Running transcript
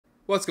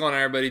What's going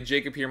on, everybody?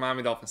 Jacob here,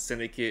 Miami Dolphins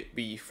Syndicate.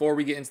 Before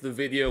we get into the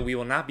video, we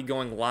will not be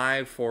going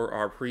live for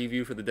our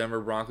preview for the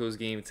Denver Broncos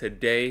game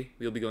today.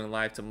 We'll be going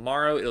live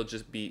tomorrow. It'll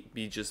just be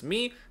just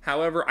me.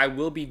 However, I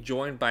will be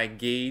joined by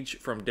Gage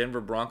from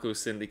Denver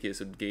Broncos Syndicate.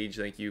 So Gage,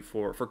 thank you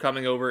for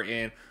coming over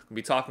and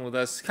be talking with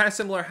us. Kind of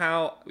similar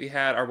how we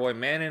had our boy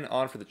Manon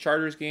on for the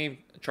Chargers game.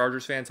 A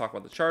Chargers fan, talk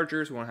about the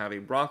Chargers. We want to have a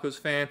Broncos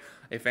fan,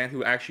 a fan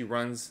who actually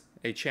runs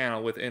a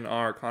channel within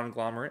our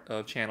conglomerate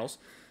of channels.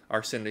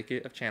 Our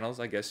syndicate of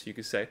channels, I guess you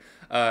could say.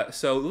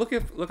 So look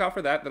out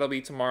for that. That'll be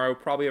tomorrow,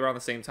 probably around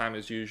the same time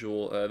as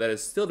usual. That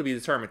is still to be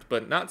determined,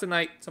 but not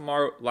tonight.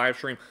 Tomorrow, live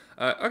stream.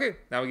 Okay,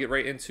 now we get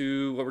right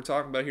into what we're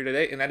talking about here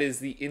today, and that is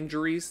the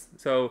injuries.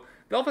 So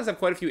the Dolphins have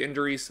quite a few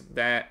injuries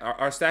that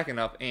are stacking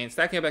up, and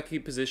stacking up at key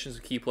positions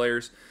of key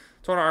players.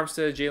 Torn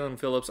Armstead, Jalen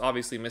Phillips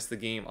obviously missed the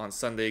game on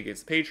Sunday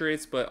against the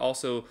Patriots, but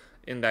also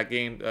in that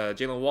game,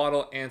 Jalen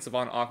Waddle and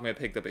Savon Ahmed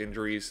picked up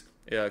injuries.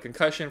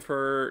 Concussion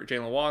for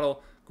Jalen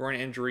Waddle, groin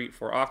injury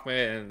for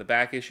Ahmed, and the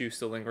back issue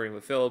still lingering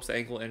with Phillips, the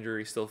ankle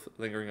injury still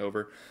lingering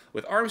over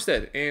with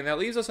Armstead. And that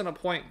leaves us on a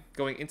point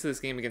going into this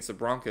game against the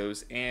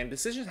Broncos, and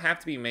decisions have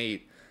to be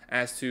made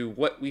as to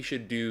what we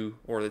should do,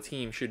 or the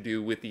team should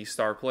do, with these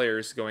star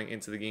players going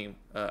into the game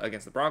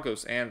against the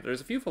Broncos. And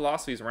there's a few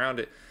philosophies around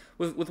it.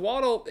 With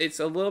Waddle, it's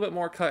a little bit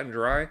more cut and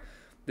dry.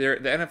 The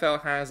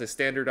NFL has a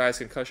standardized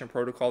concussion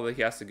protocol that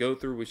he has to go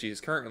through, which he is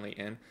currently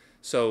in.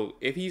 So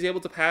if he's able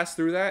to pass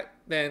through that,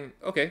 then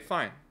okay,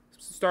 fine,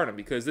 start him,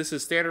 because this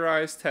is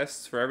standardized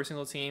tests for every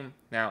single team.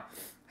 Now,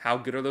 how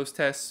good are those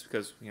tests?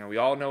 Because we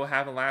all know what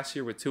happened last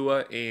year with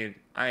Tua, and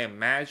I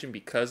imagine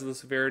because of the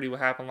severity of what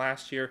happened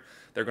last year,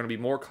 they're going to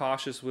be more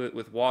cautious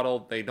with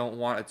Waddle. They don't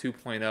want a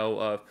 2.0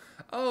 of,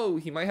 oh,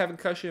 he might have a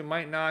concussion,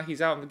 might not,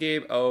 he's out in the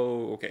game.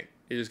 Oh, okay,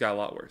 it just got a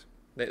lot worse.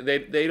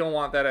 They don't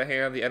want that at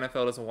hand. The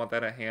NFL doesn't want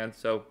that at hand.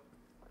 So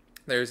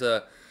there's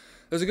a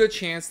good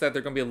chance that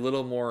they're going to be a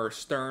little more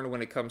stern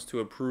when it comes to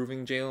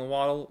approving Jalen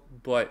Waddle.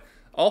 But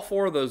all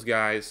four of those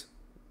guys,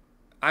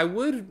 I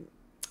would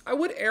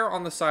err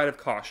on the side of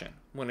caution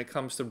when it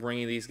comes to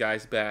bringing these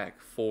guys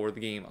back for the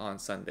game on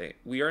Sunday.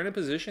 We are in a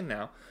position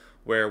now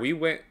where we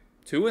went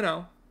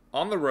 2-0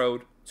 on the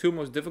road, two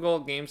most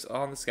difficult games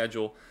on the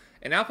schedule,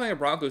 and now playing a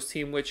Broncos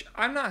team, which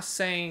I'm not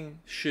saying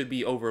should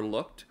be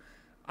overlooked,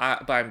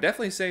 but I'm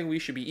definitely saying we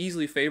should be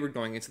easily favored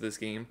going into this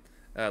game.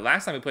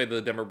 Last time we played the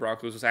Denver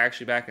Broncos was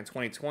actually back in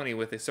 2020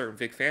 with a certain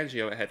Vic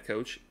Fangio at head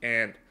coach,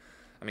 and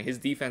I mean, his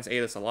defense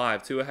ate us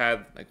alive. Tua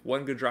had like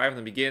one good drive in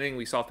the beginning.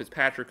 We saw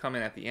Fitzpatrick come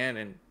in at the end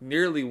and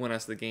nearly win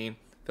us the game.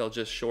 Fell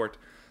just short.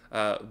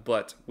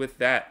 But with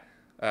that,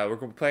 we're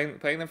playing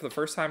them for the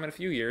first time in a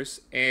few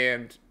years,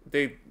 and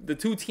the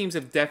two teams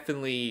have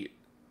definitely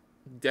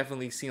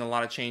seen a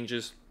lot of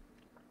changes.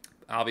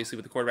 Obviously,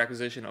 with the quarterback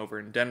position over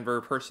in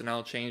Denver,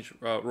 personnel change,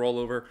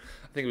 rollover.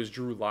 I think it was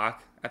Drew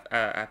Lock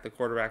at the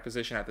quarterback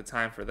position at the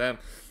time for them.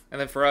 And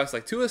then for us,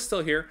 like, Tua's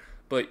still here,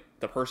 but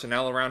the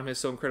personnel around him is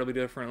so incredibly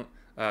different.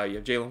 You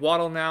have Jalen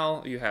Waddle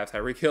now. You have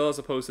Tyreek Hill as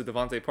opposed to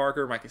Devontae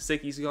Parker. Mike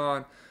Gesicki's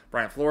gone.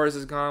 Brian Flores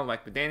is gone.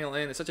 Mike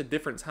McDaniel in. It's such a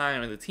different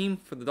time, and the team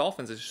for the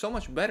Dolphins is so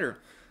much better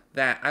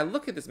that I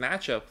look at this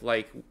matchup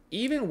like,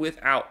 even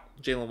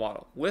without Jalen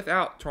Waddle,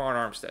 without Teron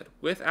Armstead,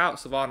 without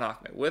Savon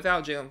Ahmed,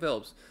 without Jalen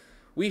Phillips,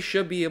 we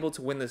should be able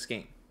to win this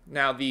game.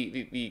 Now,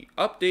 the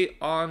update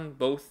on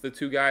both the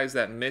two guys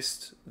that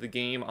missed the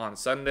game on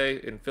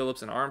Sunday, in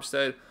Phillips and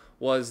Armstead,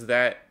 was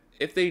that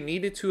if they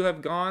needed to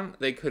have gone,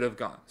 they could have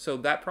gone. So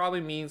that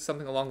probably means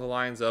something along the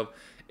lines of,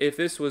 if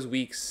this was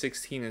weeks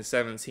 16 and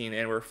 17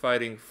 and we're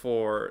fighting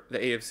for the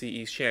AFC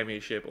East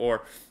Championship,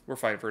 or we're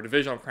fighting for a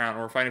divisional crown,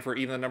 or we're fighting for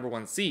even the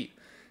 #1 seed,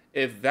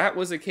 if that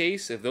was the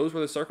case, if those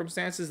were the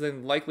circumstances,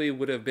 then likely it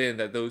would have been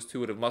that those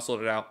two would have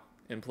muscled it out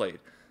and played.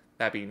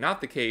 That being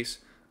not the case,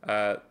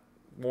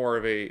 more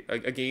of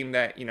a game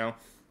that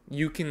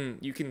you can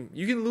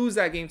lose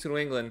that game to New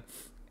England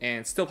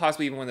and still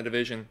possibly even win the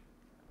division,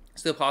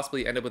 still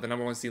possibly end up with the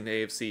 #1 seed in the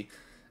AFC.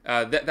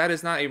 That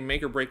is not a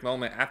make or break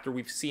moment after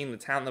we've seen the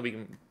talent that we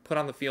can put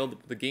on the field,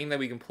 the game that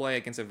we can play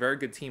against a very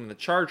good team in the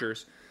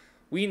Chargers.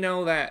 We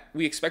know that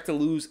we expect to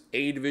lose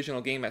a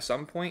divisional game at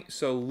some point,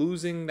 so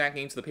losing that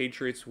game to the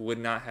Patriots would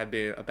not have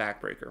been a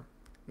backbreaker.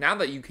 Now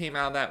that you came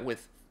out of that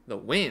with the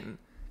win,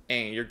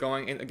 and you're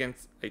going in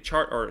against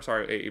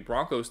a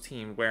Broncos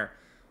team where,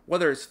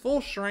 whether it's full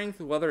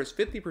strength, whether it's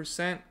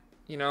 50%,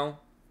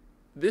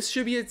 this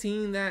should be a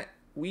team that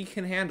we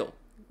can handle.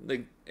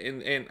 Like,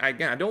 and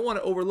again, I don't want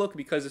to overlook,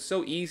 because it's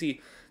so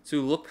easy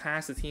to look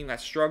past the team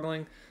that's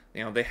struggling.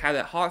 They had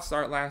that hot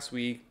start last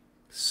week,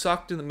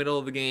 sucked in the middle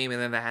of the game,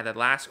 and then they had that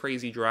last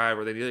crazy drive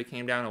where they nearly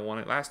came down and won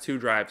it. Last two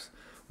drives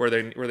where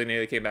they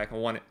nearly came back and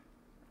won it.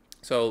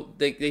 So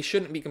they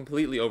shouldn't be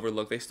completely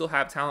overlooked. They still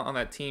have talent on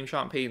that team.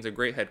 Sean Payton's a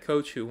great head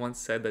coach who once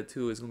said that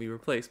Tua is going to be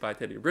replaced by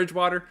Teddy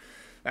Bridgewater.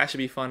 That should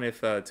be fun if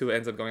Tua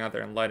ends up going out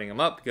there and lighting him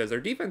up, because their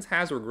defense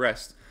has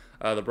regressed,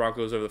 the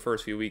Broncos, over the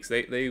first few weeks.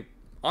 They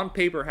on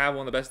paper have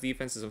one of the best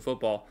defenses in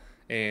football,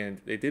 and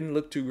they didn't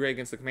look too great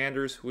against the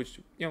Commanders, which,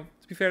 to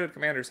be fair, the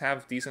Commanders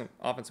have decent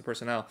offensive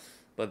personnel,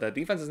 but the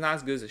defense is not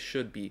as good as it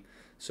should be.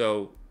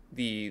 So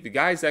the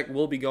guys that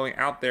will be going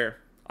out there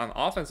on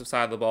the offensive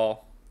side of the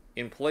ball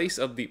in place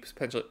of the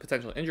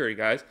potential injury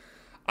guys,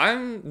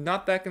 I'm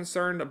not that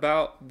concerned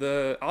about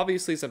the.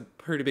 Obviously, it's a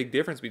pretty big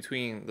difference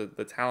between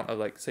the talent of,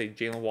 like, say,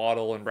 Jalen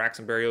Waddle and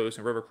Braxton Berrios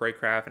and River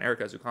Craycraft and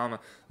Eric Ezukama.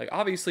 Like,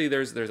 obviously,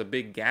 there's a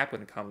big gap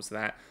when it comes to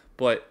that.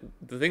 But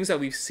the things that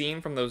we've seen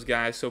from those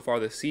guys so far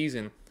this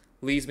season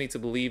leads me to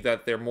believe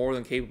that they're more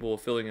than capable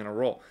of filling in a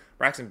role.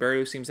 Braxton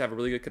Berrios seems to have a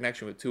really good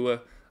connection with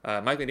Tua.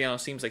 Mike McDaniel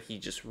seems like he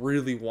just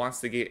really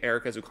wants to get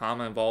Eric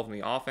Ezukama involved in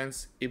the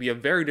offense. It'd be a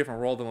very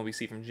different role than what we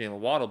see from Jalen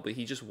Waddle, but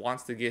he just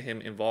wants to get him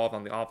involved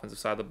on the offensive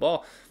side of the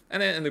ball.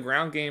 And then in the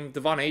ground game,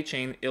 Devon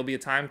Achane, it'll be a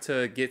time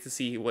to get to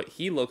see what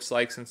he looks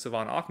like, since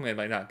Savon Ahmed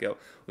might not go.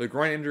 With a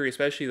groin injury,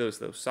 especially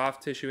those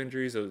soft tissue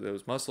injuries,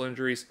 those muscle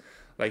injuries,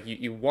 like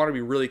you want to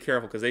be really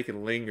careful because they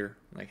can linger.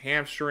 Like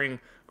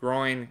hamstring,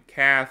 groin,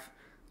 calf,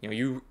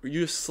 you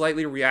just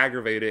slightly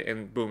re-aggravate it,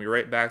 and boom, you're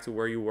right back to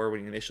where you were when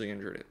you initially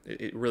injured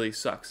it. It really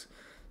sucks.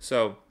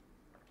 So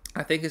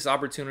I think this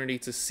opportunity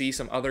to see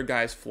some other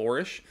guys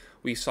flourish.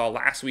 We saw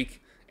last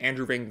week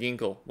Andrew Van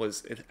Ginkel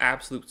was an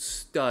absolute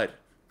stud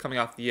coming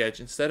off the edge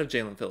instead of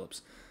Jalen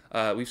Phillips.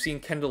 We've seen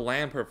Kendall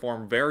Lamb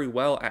perform very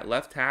well at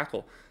left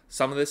tackle.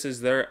 Some of this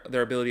is their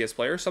ability as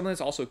players. Some of this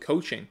also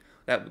coaching.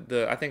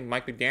 I think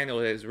Mike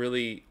McDaniel has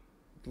really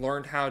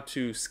learned how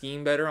to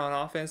scheme better on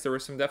offense. There were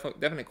some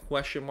definite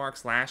question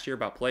marks last year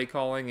about play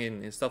calling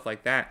and stuff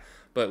like that.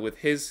 But with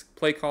his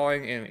play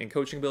calling and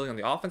coaching ability on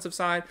the offensive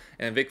side,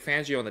 and Vic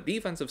Fangio on the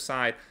defensive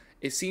side,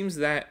 it seems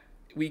that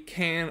we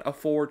can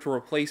afford to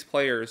replace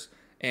players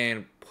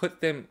and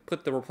put the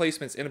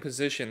replacements in a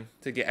position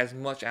to get as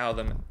much out of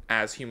them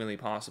as humanly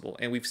possible.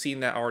 And we've seen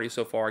that already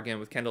so far, again,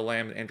 with Kendall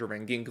Lamb and Andrew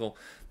Van Ginkel.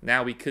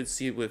 Now we could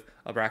see it with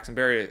Braxton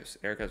Berrios,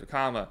 Eric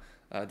Ezukama,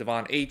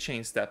 Devon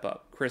Achane step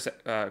up,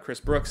 Chris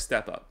Brooks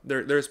step up.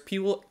 There's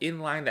people in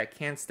line that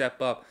can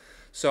step up.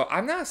 So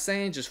I'm not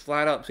saying just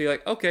flat out be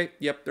like, okay,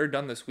 yep, they're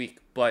done this week.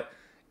 But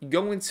you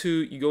go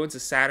into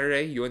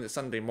Saturday, you go into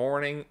Sunday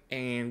morning,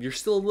 and you're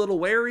still a little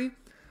wary.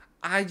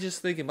 I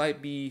just think it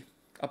might be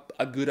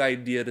a good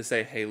idea to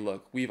say, hey,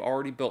 look, we've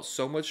already built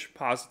so much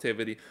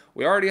positivity.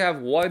 We already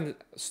have one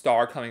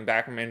star coming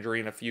back from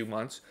injury in a few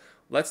months.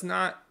 Let's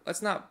not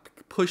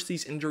push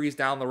these injuries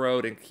down the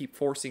road and keep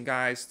forcing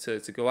guys to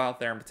go out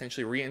there and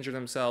potentially re-injure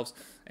themselves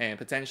and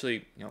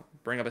potentially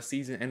bring up a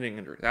season-ending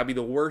injury. That'd be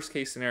the worst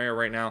case scenario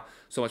right now.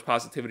 So much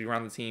positivity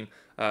around the team.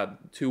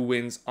 2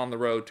 wins on the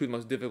road, 2 of the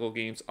most difficult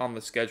games on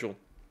the schedule.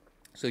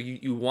 So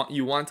you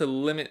want to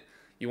limit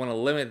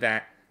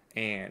that,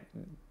 and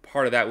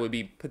part of that would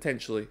be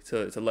potentially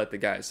to let the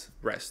guys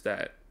rest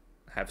that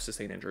have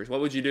sustained injuries.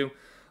 What would you do?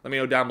 Let me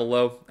know down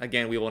below.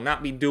 Again, we will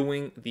not be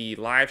doing the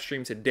live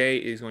stream today.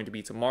 It is going to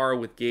be tomorrow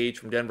with Gage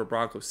from Denver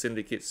Broncos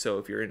Syndicate. So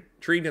if you're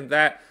intrigued in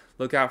that,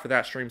 look out for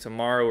that stream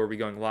tomorrow. We'll be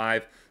going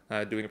live,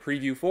 doing a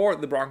preview for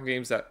the Broncos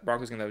game that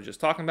I was just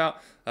talking about.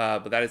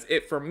 But that is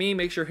it for me.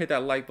 Make sure to hit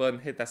that like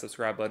button, hit that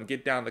subscribe button,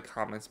 get down in the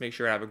comments. Make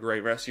sure to have a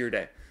great rest of your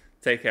day.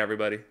 Take care,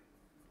 everybody.